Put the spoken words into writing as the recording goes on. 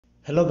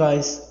Hello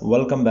guys,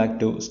 welcome back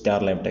to Star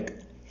Live Tech.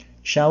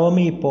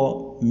 Xiaomi ഇപ്പോൾ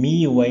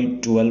MIUI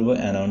 12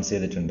 announce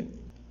ചെയ്തിട്ടുണ്ട്.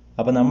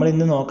 അപ്പോൾ നമ്മൾ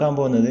ഇന്ന് നോക്കാൻ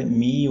പോകുന്നത്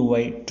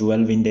MIUI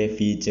 12ൻ്റെ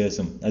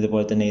ഫീച്ചേഴ്സും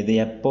അതുപോലെ തന്നെ ഇത്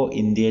എപ്പോൾ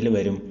ഇന്ത്യയിൽ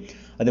വരും,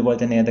 അതുപോലെ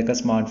തന്നെ ഏതൊക്കെ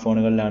സ്മാർട്ട്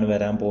ഫോണുകളിലാണ്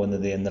വരാൻ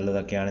പോകുന്നത്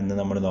എന്നുള്ളതൊക്കെയാണ് ഇന്ന്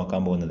നമ്മൾ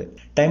നോക്കാൻ പോകുന്നത്.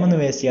 ടൈം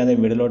ഒന്നും വേസ്റ്റ് ചെയ്യാതെ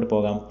വീഡിയോയിലോട്ട്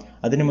പോകാം.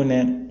 അതിനു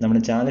മുന്നേ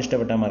നമ്മുടെ ചാനൽ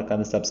ഇഷ്ടപ്പെട്ടാൽ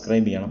മറക്കാതെ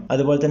സബ്സ്ക്രൈബ് ചെയ്യണം.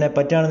 അതുപോലെ തന്നെ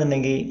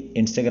പറ്റുകയാണെന്നുണ്ടെങ്കിൽ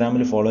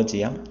ഇൻസ്റ്റാഗ്രാമിൽ ഫോളോ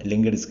ചെയ്യാം.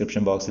 ലിങ്ക്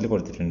ഡിസ്ക്രിപ്ഷൻ ബോക്സിൽ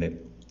കൊടുത്തിട്ടുണ്ട്.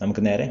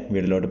 നമുക്ക് നേരെ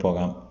വീഡിയോയിലോട്ട്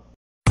പോകാം.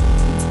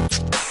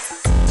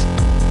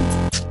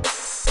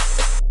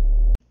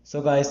 സോ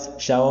ഗായ്സ്,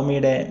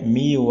 ഷവോമിയുടെ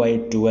MIUI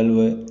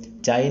 12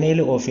 ചൈനയിൽ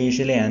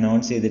ഒഫീഷ്യലി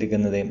അനൗൺസ്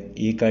ചെയ്തിരിക്കുന്നത്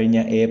ഈ കഴിഞ്ഞ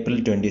ഏപ്രിൽ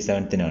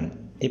 27-നാണ്.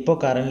 ഇപ്പോൾ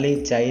currently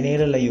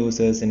ചൈനയിലുള്ള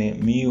യൂസേഴ്സിന്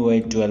MIUI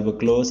 12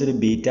 closed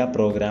beta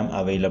programme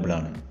available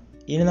ആണ്.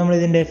 ഇനി നമ്മൾ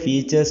ഇതിൻ്റെ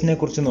ഫീച്ചേഴ്സിനെ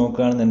കുറിച്ച്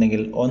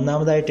നോക്കുകയാണെന്നുണ്ടെങ്കിൽ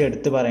ഒന്നാമതായിട്ട്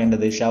എടുത്തു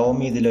പറയേണ്ടത്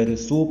ഷവോമി ഇതിലൊരു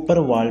സൂപ്പർ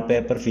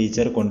വാൾപേപ്പർ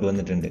ഫീച്ചർ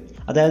കൊണ്ടുവന്നിട്ടുണ്ട്.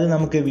 അതായത്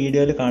നമുക്ക്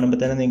വീഡിയോയിൽ കാണുമ്പോൾ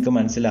തന്നെ നിങ്ങൾക്ക്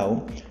മനസ്സിലാവും,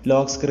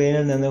 ലോക്ക്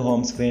സ്ക്രീനിൽ നിന്ന്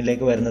ഹോം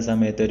സ്ക്രീനിലേക്ക് വരുന്ന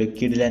സമയത്ത് ഒരു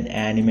കിഡിലൻ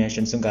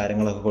ആനിമേഷൻസും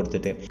കാര്യങ്ങളൊക്കെ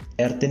കൊടുത്തിട്ട്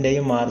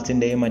എർത്തിൻ്റെയും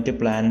മാർച്ചിൻ്റെയും മറ്റ്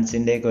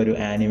പ്ലാനറ്റ്സിൻ്റെയൊക്കെ ഒരു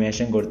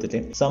ആനിമേഷൻ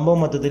കൊടുത്തിട്ട്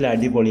സംഭവം മൊത്തത്തിൽ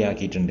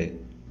അടിപൊളിയാക്കിയിട്ടുണ്ട്.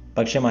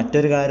 പക്ഷെ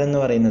മറ്റൊരു കാര്യം എന്ന്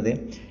പറയുന്നത്,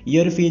 ഈ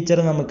ഒരു ഫീച്ചർ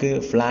നമുക്ക്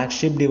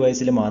ഫ്ലാഗ്ഷിപ്പ്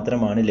ഡിവൈസിൽ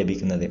മാത്രമാണ്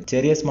ലഭിക്കുന്നത്.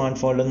 ചെറിയ സ്മാർട്ട്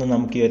ഫോണിലൊന്നും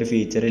നമുക്ക് ഈ ഒരു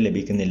ഫീച്ചർ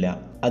ലഭിക്കുന്നില്ല.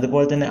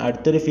 അതുപോലെ തന്നെ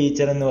അടുത്തൊരു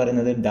ഫീച്ചർ എന്ന്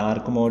പറയുന്നത്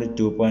ഡാർക്ക് മോഡ്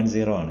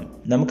 2.0 ആണ്.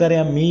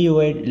 നമുക്കറിയാം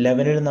MIUI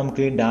 11ൽ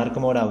നമുക്ക്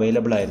ഡാർക്ക് മോഡ്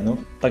അവൈലബിൾ ആയിരുന്നു.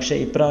 പക്ഷേ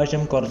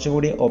ഇപ്രാവശ്യം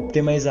കുറച്ചുകൂടി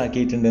ഒപ്റ്റിമൈസ്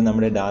ആക്കിയിട്ടുണ്ട്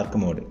നമ്മുടെ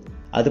ഡാർക്ക് മോഡ്.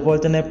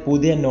 അതുപോലെ തന്നെ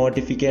പുതിയ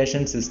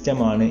നോട്ടിഫിക്കേഷൻ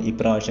സിസ്റ്റമാണ്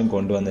ഇപ്രാവശ്യം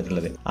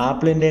കൊണ്ടുവന്നിട്ടുള്ളത്.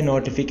 ആപ്പിളിൻ്റെ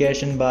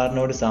നോട്ടിഫിക്കേഷൻ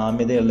ബാറിനോട്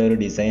സാമ്യതയുള്ള ഒരു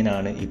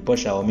ഡിസൈനാണ്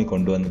ഇപ്പോൾ ഷവോമി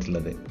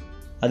കൊണ്ടുവന്നിട്ടുള്ളത്.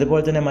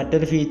 അതുപോലെ തന്നെ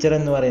മറ്റൊരു ഫീച്ചർ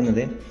എന്ന്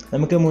പറയുന്നത്,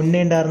 നമുക്ക് മുന്നേ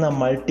ഉണ്ടായിരുന്ന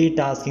മൾട്ടി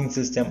ടാസ്കിങ്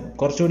സിസ്റ്റം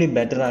കുറച്ചുകൂടി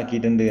ബെറ്റർ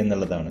ആക്കിയിട്ടുണ്ട്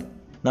എന്നുള്ളതാണ്.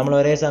 നമ്മൾ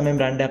ഒരേ സമയം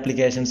രണ്ട്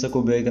ആപ്ലിക്കേഷൻസ് ഒക്കെ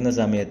ഉപയോഗിക്കുന്ന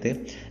സമയത്ത്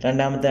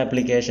രണ്ടാമത്തെ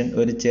ആപ്ലിക്കേഷൻ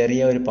ഒരു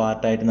ചെറിയ ഒരു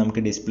പാർട്ടായിട്ട്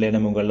നമുക്ക് ഡിസ്പ്ലേയുടെ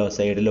മുകളിലോ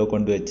സൈഡിലോ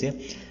കൊണ്ടുവച്ച്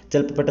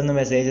ചിലപ്പോൾ പെട്ടെന്ന്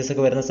മെസ്സേജസ്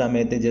ഒക്കെ വരുന്ന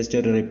സമയത്ത് ജസ്റ്റ്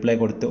ഒരു റിപ്ലൈ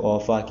കൊടുത്ത്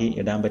ഓഫാക്കി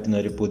ഇടാൻ പറ്റുന്ന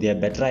ഒരു പുതിയ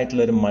ബെറ്റർ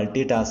ആയിട്ടുള്ള ഒരു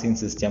multi tasking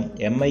system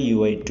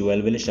MIUI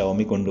 12ൽ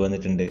Xiaomi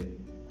കൊണ്ടുവന്നിട്ടുണ്ട്.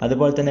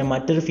 അതുപോലെ തന്നെ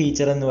മറ്റൊരു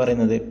ഫീച്ചർ എന്ന്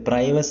പറയുന്നത്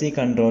പ്രൈവസി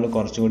കൺട്രോൾ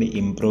കുറച്ചുകൂടി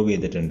ഇംപ്രൂവ്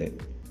ചെയ്തിട്ടുണ്ട്.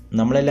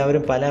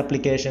 നമ്മളെല്ലാവരും പല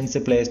ആപ്ലിക്കേഷൻസ്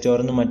പ്ലേ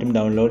സ്റ്റോറിൽ നിന്നും മറ്റും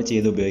ഡൗൺലോഡ്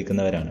ചെയ്ത്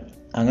ഉപയോഗിക്കുന്നവരാണ്.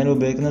 അങ്ങനെ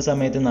ഉപയോഗിക്കുന്ന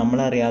സമയത്ത്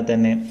നമ്മളറിയാതെ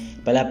തന്നെ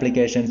പല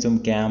ആപ്ലിക്കേഷൻസും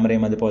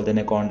ക്യാമറയും അതുപോലെ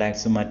തന്നെ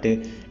കോൺടാക്ട്സും മറ്റ്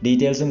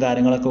ഡീറ്റെയിൽസും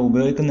കാര്യങ്ങളൊക്കെ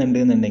ഉപയോഗിക്കുന്നുണ്ട്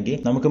എന്നുണ്ടെങ്കിൽ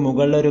നമുക്ക്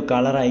മുകളിലൊരു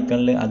കളർ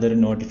ഐക്കണിൽ അതൊരു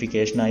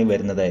നോട്ടിഫിക്കേഷനായി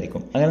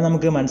വരുന്നതായിരിക്കും. അങ്ങനെ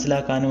നമുക്ക്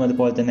മനസ്സിലാക്കാനും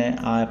അതുപോലെ തന്നെ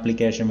ആ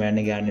ആപ്ലിക്കേഷൻ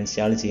വേണമെങ്കിൽ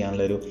അൺഇൻസ്റ്റാൾ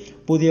ചെയ്യാനുള്ളൊരു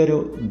പുതിയൊരു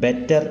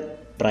ബെറ്റർ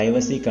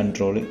പ്രൈവസി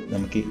കൺട്രോൾ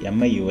നമുക്ക്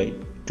MIUI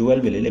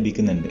 12ൽ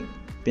ലഭിക്കുന്നുണ്ട്.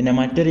 പിന്നെ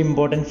മറ്റൊരു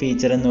ഇമ്പോർട്ടൻറ്റ്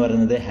ഫീച്ചർ എന്ന്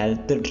പറയുന്നത്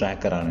ഹെൽത്ത്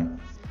ട്രാക്കറാണ്.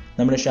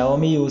 നമ്മുടെ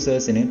ഷവോമി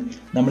യൂസേഴ്സിന്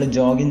നമ്മൾ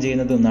ജോഗിങ്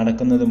ചെയ്യുന്നതും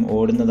നടക്കുന്നതും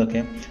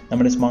ഓടുന്നതൊക്കെ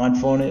നമ്മുടെ സ്മാർട്ട്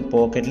ഫോൺ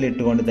പോക്കറ്റിൽ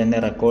ഇട്ടുകൊണ്ട് തന്നെ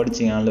റെക്കോർഡ്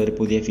ചെയ്യാനുള്ള ഒരു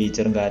പുതിയ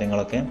ഫീച്ചറും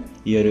കാര്യങ്ങളൊക്കെ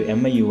ഈ ഒരു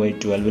MIUI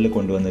 12ൽ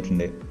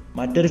കൊണ്ടുവന്നിട്ടുണ്ട്.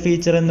 മറ്റൊരു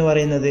ഫീച്ചർ എന്ന്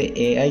പറയുന്നത്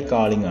AI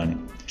കാളിംഗ് ആണ്.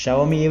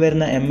 ഷവോമി ഈ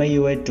വരുന്ന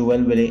MIUI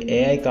 12ൽ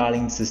AI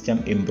calling system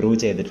improve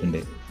ചെയ്തിട്ടുണ്ട്.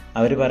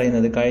 അവർ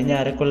പറയുന്നത് കഴിഞ്ഞ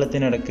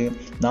അരക്കൊല്ലത്തിനിടയ്ക്ക്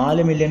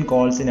 4 മില്യൺ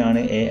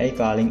കോൾസിനാണ് AI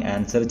കാളിംഗ്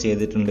ആൻസർ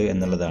ചെയ്തിട്ടുണ്ട്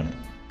എന്നുള്ളതാണ്.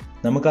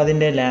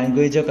 നമുക്കതിൻ്റെ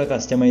ലാംഗ്വേജൊക്കെ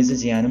കസ്റ്റമൈസ്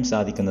ചെയ്യാനും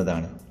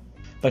സാധിക്കുന്നതാണ്.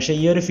 പക്ഷേ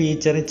ഈ ഒരു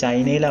ഫീച്ചർ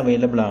ചൈനയിൽ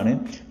അവൈലബിൾ ആണ്.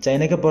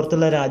 ചൈനയ്ക്ക്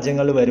പുറത്തുള്ള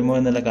രാജ്യങ്ങളിൽ വരുമോ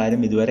എന്നുള്ള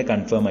കാര്യം ഇതുവരെ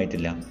കൺഫേം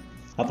ആയിട്ടില്ല.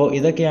 അപ്പോൾ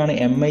ഇതൊക്കെയാണ്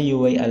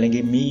MIUI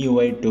അല്ലെങ്കിൽ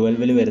MIUI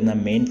 12ൽ വരുന്ന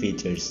മെയിൻ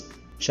ഫീച്ചേഴ്സ്.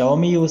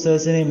 ഷവോമി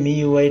യൂസേഴ്സിന്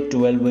MIUI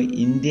 12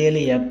 ഇന്ത്യയിൽ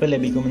എപ്പോൾ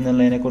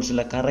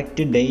ലഭിക്കുമെന്നുള്ളതിനെക്കുറിച്ചുള്ള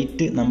കറക്റ്റ്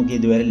ഡേറ്റ് നമുക്ക്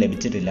ഇതുവരെ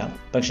ലഭിച്ചിട്ടില്ല.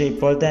 പക്ഷേ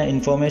ഇപ്പോഴത്തെ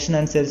ഇൻഫോർമേഷൻ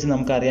അനുസരിച്ച്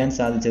നമുക്ക് അറിയാൻ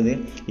സാധിച്ചത്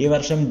ഈ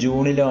വർഷം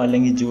ജൂണിലോ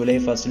അല്ലെങ്കിൽ ജൂലൈ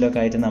 1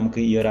 ഒക്കെ ആയിട്ട്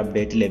നമുക്ക് ഈ ഒരു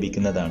അപ്ഡേറ്റ്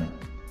ലഭിക്കുന്നതാണ്.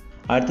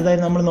 അടുത്തതായി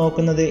നമ്മൾ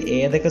നോക്കുന്നത്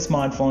ഏതൊക്കെ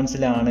സ്മാർട്ട്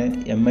ഫോൺസിലാണ്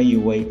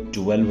MIUI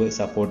 12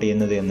 സപ്പോർട്ട്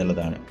ചെയ്യുന്നത്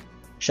എന്നുള്ളതാണ്.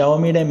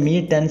 ഷവോമിയുടെ Mi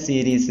 10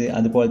 സീരീസ്,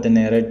 അതുപോലെ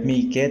തന്നെ Redmi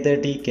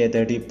K30,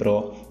 K30 Pro,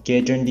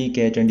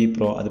 K20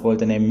 Pro, അതുപോലെ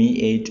തന്നെ Mi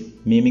 8,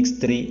 Mi Mix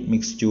 3,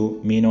 Mix 2,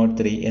 Mi Note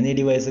 3 എന്നീ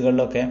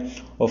ഡിവൈസുകളിലൊക്കെ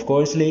ഓഫ്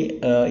കോഴ്സ്ലി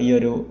ഈ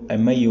ഒരു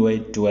MIUI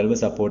 12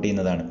 സപ്പോർട്ട്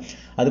ചെയ്യുന്നതാണ്.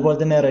 അതുപോലെ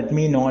തന്നെ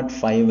Redmi Note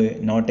 5,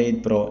 Note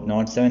 8 Pro,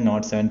 Note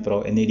 7 Pro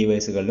എന്നീ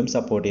ഡിവൈസുകളിലും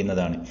സപ്പോർട്ട്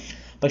ചെയ്യുന്നതാണ്.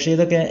 പക്ഷേ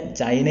ഇതൊക്കെ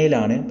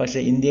ചൈനയിലാണ്. പക്ഷേ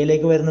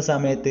ഇന്ത്യയിലേക്ക് വരുന്ന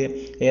സമയത്ത്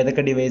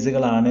ഏതൊക്കെ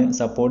ഡിവൈസുകളാണ്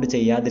സപ്പോർട്ട്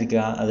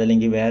ചെയ്യാതിരിക്കുക,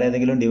 അതല്ലെങ്കിൽ വേറെ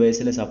ഏതെങ്കിലും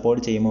ഡിവൈസിൽ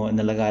സപ്പോർട്ട് ചെയ്യുമോ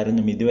എന്നുള്ള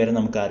കാര്യമൊന്നും ഇതുവരെ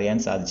നമുക്ക് അറിയാൻ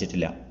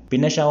സാധിച്ചിട്ടില്ല.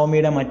 പിന്നെ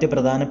ഷവോമിയുടെ മറ്റ്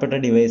പ്രധാനപ്പെട്ട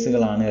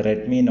ഡിവൈസുകളാണ്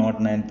Redmi Note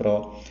 9 Pro,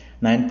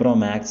 9 Pro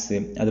Max,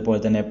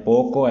 അതുപോലെ തന്നെ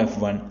Poco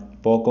F1,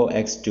 Poco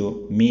X2,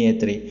 Mi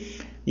A3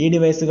 ഈ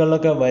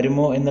ഡിവൈസുകളിലൊക്കെ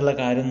വരുമോ എന്നുള്ള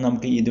കാര്യം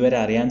നമുക്ക് ഇതുവരെ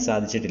അറിയാൻ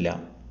സാധിച്ചിട്ടില്ല.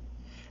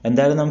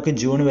 എന്തായാലും നമുക്ക്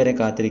ജൂൺ വരെ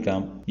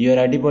കാത്തിരിക്കാം ഈ ഒരു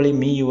അടിപൊളി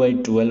MIUI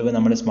 12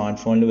 നമ്മുടെ സ്മാർട്ട്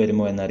ഫോണിൽ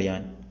വരുമോ എന്നറിയാൻ.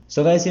 സോ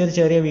ഗൈസ്, ഈ ഒരു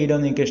ചെറിയ വീഡിയോ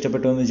നിങ്ങൾക്ക്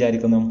ഇഷ്ടപ്പെട്ടു എന്ന്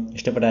വിചാരിക്കുന്നു.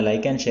 ഇഷ്ടപ്പെട്ടാൽ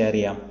ലൈക്ക് ആൻഡ് ഷെയർ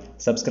ചെയ്യാം.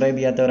 സബ്സ്ക്രൈബ്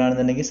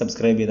ചെയ്യാത്തവരാണെന്നുണ്ടെങ്കിൽ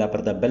സബ്സ്ക്രൈബ് ചെയ്ത്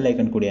അപ്പുറത്തെ ബെൽ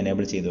ഐക്കൺ കൂടി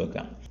എനേബിൾ ചെയ്ത്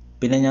വെക്കാം.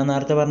 പിന്നെ ഞാൻ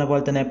നേരത്തെ പറഞ്ഞ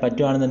പോലെ തന്നെ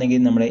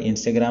പറ്റുവാണെന്നുണ്ടെങ്കിൽ നമ്മുടെ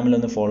ഇൻസ്റ്റാഗ്രാമിൽ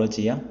ഒന്ന് ഫോളോ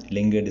ചെയ്യാം.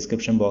 ലിങ്ക്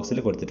ഡിസ്ക്രിപ്ഷൻ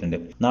ബോക്സിൽ കൊടുത്തിട്ടുണ്ട്.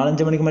 നാളെ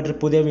 5 മണിക്ക് മറ്റൊരു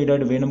പുതിയ വീഡിയോ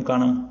ആയിട്ട് വീണ്ടും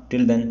കാണാം.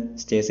 Till then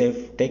stay safe,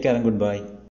 take care and good bye.